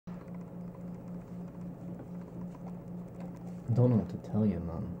I don't know what to tell you,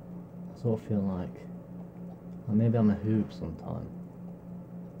 man. I sort of feel like maybe I'm a hoob sometime.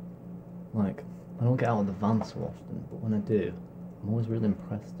 Like, I don't get out of the van so often, but when I do, I'm always really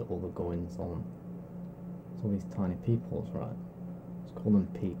impressed at all the goings on. It's all these tiny peoples, right? Let's call them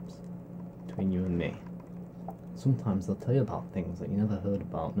peeps, between you and me. Sometimes they'll tell you about things that you never heard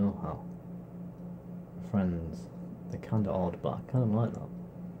about, know how. Friends, they're kinda odd, but I kinda like that.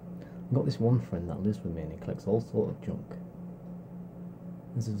 I've got this one friend that lives with me and he collects all sort of junk.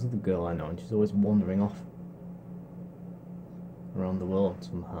 There's this other girl I know and she's always wandering off around the world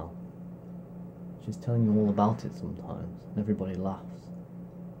somehow. She's telling you all about it sometimes, and everybody laughs.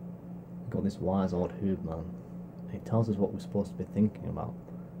 We've got this wise old hoob man, and he tells us what we're supposed to be thinking about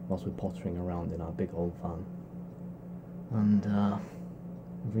whilst we're pottering around in our big old van. And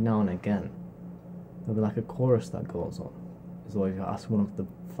every now and again, there'll be like a chorus that goes on, as though you ask one of the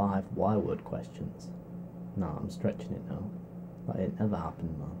 5 why-word questions. Nah, I'm stretching it now. That ain't never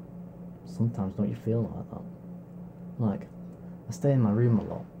happened, man. Sometimes don't you feel like that? Like, I stay in my room a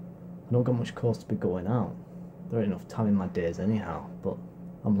lot. I don't got much cause to be going out. There ain't enough time in my days anyhow, but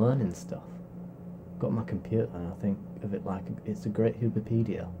I'm learning stuff. I've got my computer and I think of it like it's a great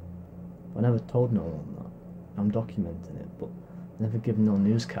Wikipedia. I never told no one that. I'm documenting it, but I never given no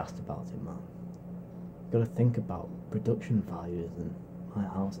newscast about it, man. You've got to think about production values, and my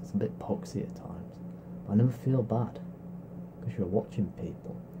house, it's a bit poxy at times. But I never feel bad, because you're watching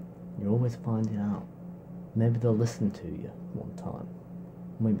people. You're always finding out. Maybe they'll listen to you one time.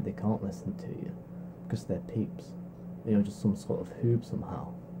 Maybe they can't listen to you, because they're peeps. You're just some sort of hoob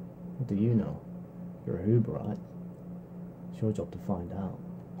somehow. What do you know? You're a hoob, right? It's your job to find out.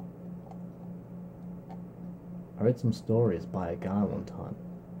 I read some stories by a guy one time.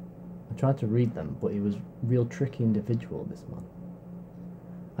 I tried to read them, but he was a real tricky individual, this man.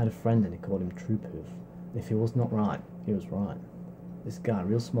 I had a friend and he called him Troopoof. If he was not right, he was right. This guy,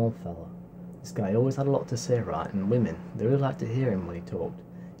 real small fella. This guy always had a lot to say, right, and women, they really liked to hear him when he talked,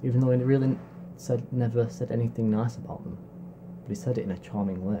 even though he really never said anything nice about them. But he said it in a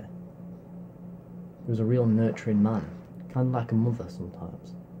charming way. He was a real nurturing man, kind of like a mother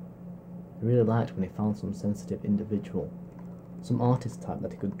sometimes. He really liked when he found some sensitive individual, some artist type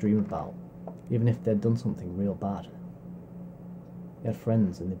that he could dream about, even if they'd done something real bad. He had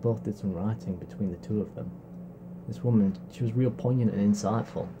friends and they both did some writing between the two of them. This woman, she was real poignant and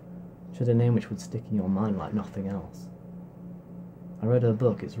insightful. She had a name which would stick in your mind like nothing else. I read her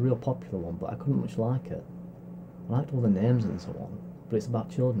book, it's a real popular one, but I couldn't much like it. I liked all the names and so on, but it's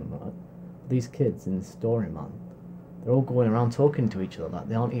about children, right? These kids in this story, man, they're all going around talking to each other like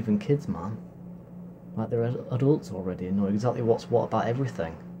they aren't even kids, man. Like they're adults already and know exactly what's what about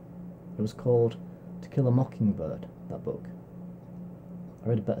everything. It was called To Kill a Mockingbird, that book. I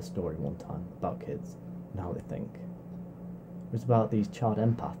read a better story one time about kids and how they think. It was about these child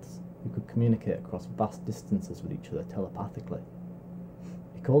empaths who could communicate across vast distances with each other telepathically.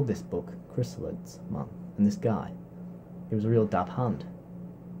 He called this book Chrysalids, man, and this guy, he was a real dab hand.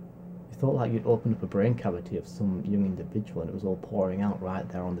 He thought like you'd open up a brain cavity of some young individual and it was all pouring out right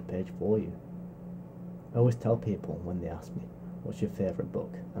there on the page for you. I always tell people when they ask me, what's your favourite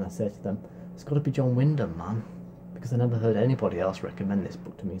book? And I say to them, it's got to be John Wyndham, man, because I never heard anybody else recommend this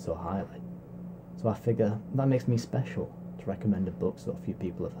book to me so highly. So I figure that makes me special to recommend a book so few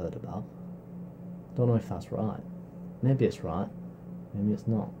people have heard about. Don't know if that's right. Maybe it's right, maybe it's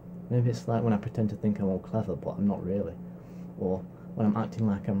not. Maybe it's like when I pretend to think I'm all clever but I'm not really. Or when I'm acting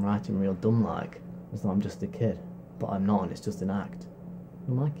like I'm writing real dumb like, as though I'm just a kid, but I'm not and it's just an act.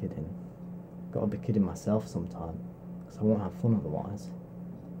 Who am I kidding? Gotta be kidding myself sometime, because I won't have fun otherwise.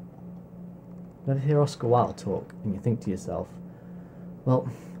 You ever hear Oscar Wilde talk and you think to yourself, well,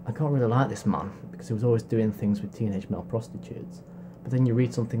 I can't really like this man because he was always doing things with teenage male prostitutes. But then you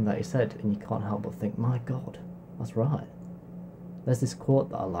read something that he said and you can't help but think, my God, that's right. There's this quote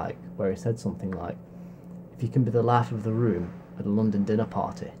that I like where he said something like, if you can be the life of the room at a London dinner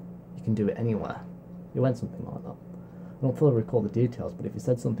party, you can do it anywhere. He went something like that. I don't fully recall the details, but if he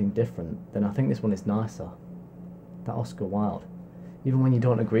said something different, then I think this one is nicer. That Oscar Wilde. Even when you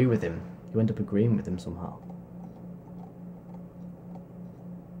don't agree with him, you end up agreeing with him somehow.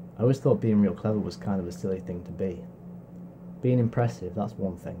 I always thought being real clever was kind of a silly thing to be. Being impressive, that's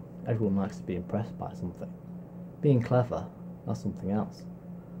one thing. Everyone likes to be impressed by something. Being clever, that's something else.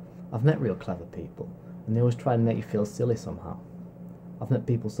 I've met real clever people, and they always try and make you feel silly somehow. I've met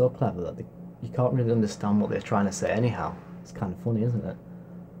people so clever that you can't really understand what they're trying to say anyhow. It's kind of funny, isn't it?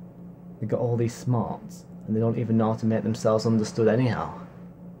 They've got all these smarts, and they don't even know how to make themselves understood anyhow.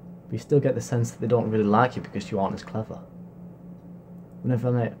 But you still get the sense that they don't really like you because you aren't as clever.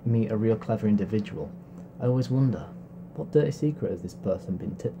 Whenever I meet a real clever individual, I always wonder, What dirty secret has this person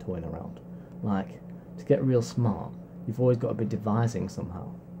been tiptoeing around? Like, to get real smart, you've always got to be devising somehow.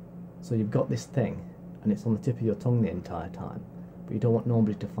 So you've got this thing, and it's on the tip of your tongue the entire time, but you don't want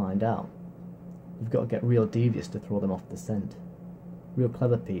nobody to find out. You've got to get real devious to throw them off the scent. Real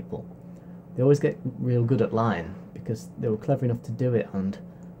clever people, they always get real good at lying, because they were clever enough to do it, and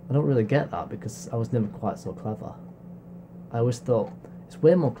I don't really get that, because I was never quite so clever. I always thought, it's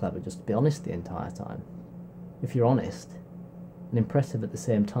way more clever just to be honest the entire time. If you're honest, and impressive at the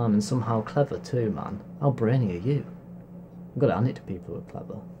same time, and somehow clever too, man, how brainy are you? I've got to hand it to people who are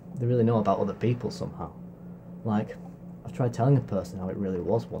clever. They really know about other people somehow. Like, I've tried telling a person how it really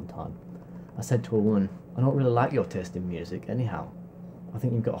was one time. I said to a woman, I don't really like your taste in music anyhow. I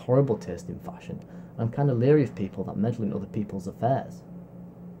think you've got a horrible taste in fashion, and I'm kind of leery of people that meddle in other people's affairs.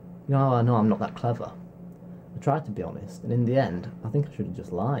 You know how I know I'm not that clever? I tried to be honest, and in the end, I think I should have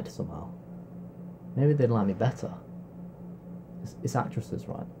just lied somehow. Maybe they'd like me better. It's actresses,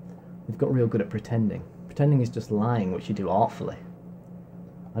 right? They've got real good at pretending. Pretending is just lying, which you do artfully.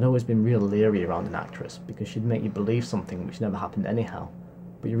 I'd always been real leery around an actress, because she'd make you believe something which never happened anyhow,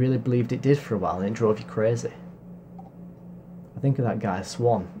 but you really believed it did for a while, and it drove you crazy. I think of that guy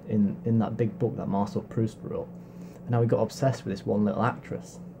Swan in that big book that Marcel Proust wrote, and how he got obsessed with this one little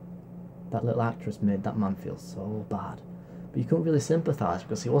actress. That little actress made that man feel so bad, but you couldn't really sympathise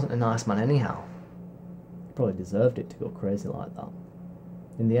because he wasn't a nice man anyhow. He probably deserved it to go crazy like that.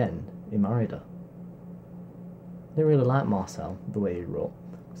 In the end, he married her. I didn't really like Marcel, the way he wrote,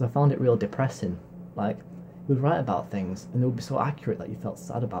 because I found it real depressing. Like, he would write about things, and they would be so accurate that you felt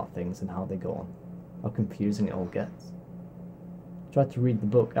sad about things and how they go on. How confusing it all gets. I tried to read the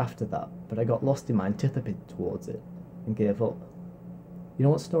book after that, but I got lost in my antipathy towards it, and gave up. You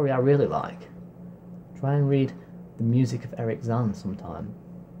know what story I really like? Try and read The Music of Eric Zahn sometime.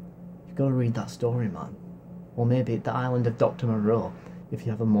 You've got to read that story, man. Or maybe The Island of Dr. Moreau, if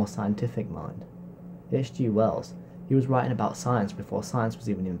you have a more scientific mind. H.G. Wells, he was writing about science before science was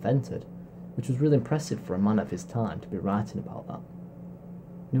even invented, which was really impressive for a man of his time to be writing about that.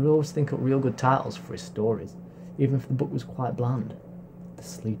 And he would always think up real good titles for his stories, even if the book was quite bland. The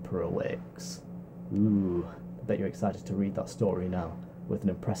Sleeper Awakes. Ooh, I bet you're excited to read that story now, with an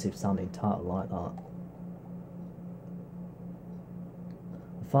impressive sounding title like that.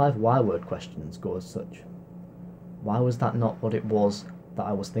 The 5 why-word questions go as such. Why was that not what it was that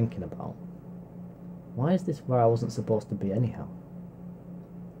I was thinking about? Why is this where I wasn't supposed to be anyhow?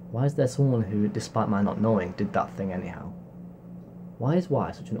 Why is there someone who, despite my not knowing, did that thing anyhow? Why is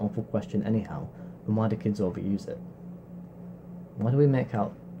why such an awful question anyhow, and why do kids overuse it? Why do we make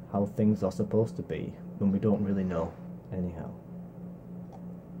out how things are supposed to be when we don't really know anyhow?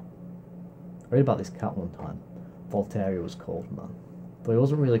 I read about this cat one time. Voltaire was called, man. But he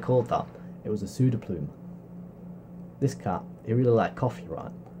wasn't really called that, it was a pseudoplume. This cat, he really liked coffee,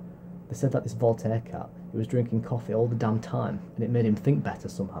 right? They said that this Voltaire cat, he was drinking coffee all the damn time, and it made him think better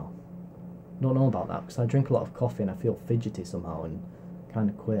somehow. I don't know about that, because I drink a lot of coffee and I feel fidgety somehow and kind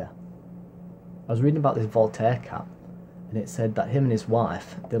of queer. I was reading about this Voltaire cat, and it said that him and his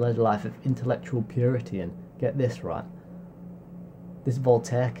wife, they led a life of intellectual purity, and get this right, this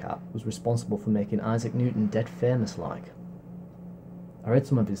Voltaire cat was responsible for making Isaac Newton dead famous like. I read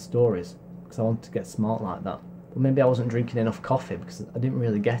some of his stories, because I wanted to get smart like that, but maybe I wasn't drinking enough coffee because I didn't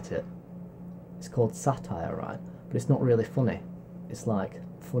really get it. It's called satire, right? But it's not really funny. It's like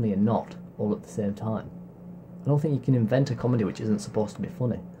funny and not, all at the same time. I don't think you can invent a comedy which isn't supposed to be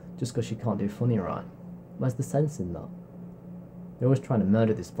funny, just because you can't do funny right. Where's the sense in that? They were always trying to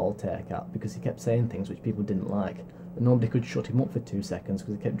murder this Voltaire cat because he kept saying things which people didn't like, and nobody could shut him up for 2 seconds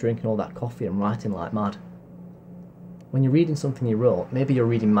because he kept drinking all that coffee and writing like mad. When you're reading something he wrote, maybe you're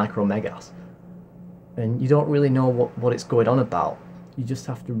reading Micro Megas, and you don't really know what it's going on about. You just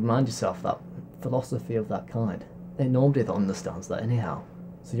have to remind yourself that philosophy of that kind, ain't nobody that understands that anyhow,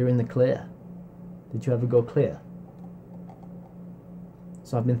 so you're in the clear. Did you ever go clear?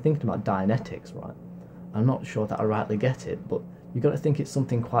 So I've been thinking about Dianetics, right? I'm not sure that I rightly get it, but you've got to think it's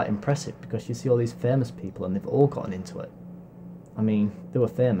something quite impressive because you see all these famous people and they've all gotten into it. I mean, they were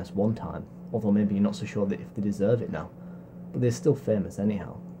famous one time, although maybe you're not so sure that if they deserve it now, but they're still famous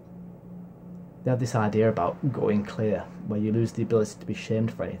anyhow. They have this idea about going clear, where you lose the ability to be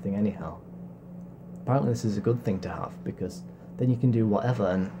shamed for anything anyhow. Apparently this is a good thing to have, because then you can do whatever,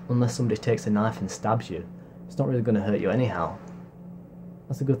 and unless somebody takes a knife and stabs you, it's not really going to hurt you anyhow.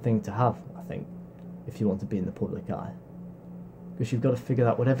 That's a good thing to have, I think, if you want to be in the public eye. Because you've got to figure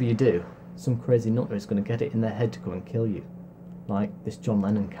that whatever you do, some crazy nutter is going to get it in their head to go and kill you. Like this John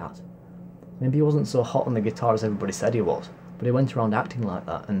Lennon cat. Maybe he wasn't so hot on the guitar as everybody said he was, but he went around acting like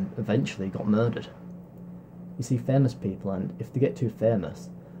that and eventually got murdered. You see famous people, and if they get too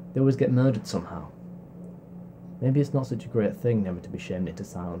famous, they always get murdered somehow. Maybe it's not such a great thing never to be shamed into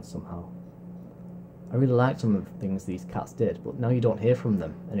silence somehow. I really liked some of the things these cats did, but now you don't hear from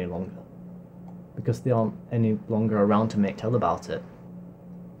them any longer, because they aren't any longer around to make tell about it.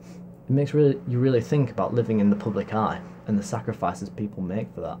 It makes you really think about living in the public eye and the sacrifices people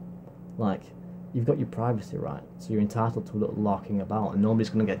make for that. Like, you've got your privacy right, so you're entitled to a little larking about, and nobody's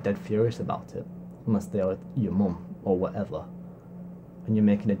going to get dead furious about it, unless they are your mum or whatever, and you're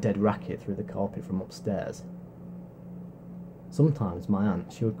making a dead racket through the carpet from upstairs. Sometimes my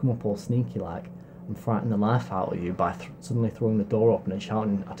aunt, she would come up all sneaky like and frighten the life out of you by suddenly throwing the door open and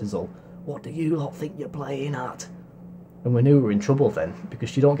shouting at us all, "What do you lot think you're playing at?" And we knew we were in trouble then,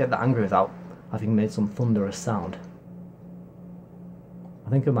 because she don't get that angry without having made some thunderous sound. I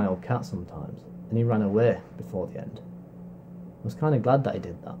think of my old cat sometimes, and he ran away before the end. I was kind of glad that he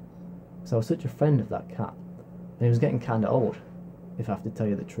did that, because I was such a friend of that cat, and he was getting kind of old, if I have to tell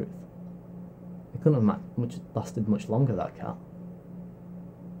you the truth. He couldn't have lasted much longer, that cat.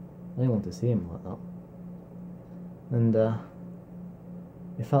 I didn't want to see him like that. And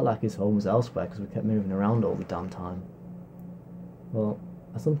it felt like his home was elsewhere because we kept moving around all the damn time. Well,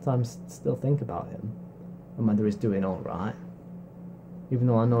 I sometimes still think about him and whether he's doing alright, even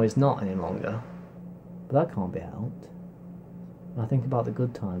though I know he's not any longer. But that can't be helped. And I think about the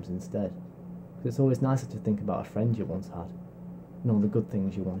good times instead, because it's always nicer to think about a friend you once had and all the good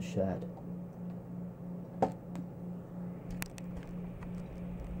things you once shared.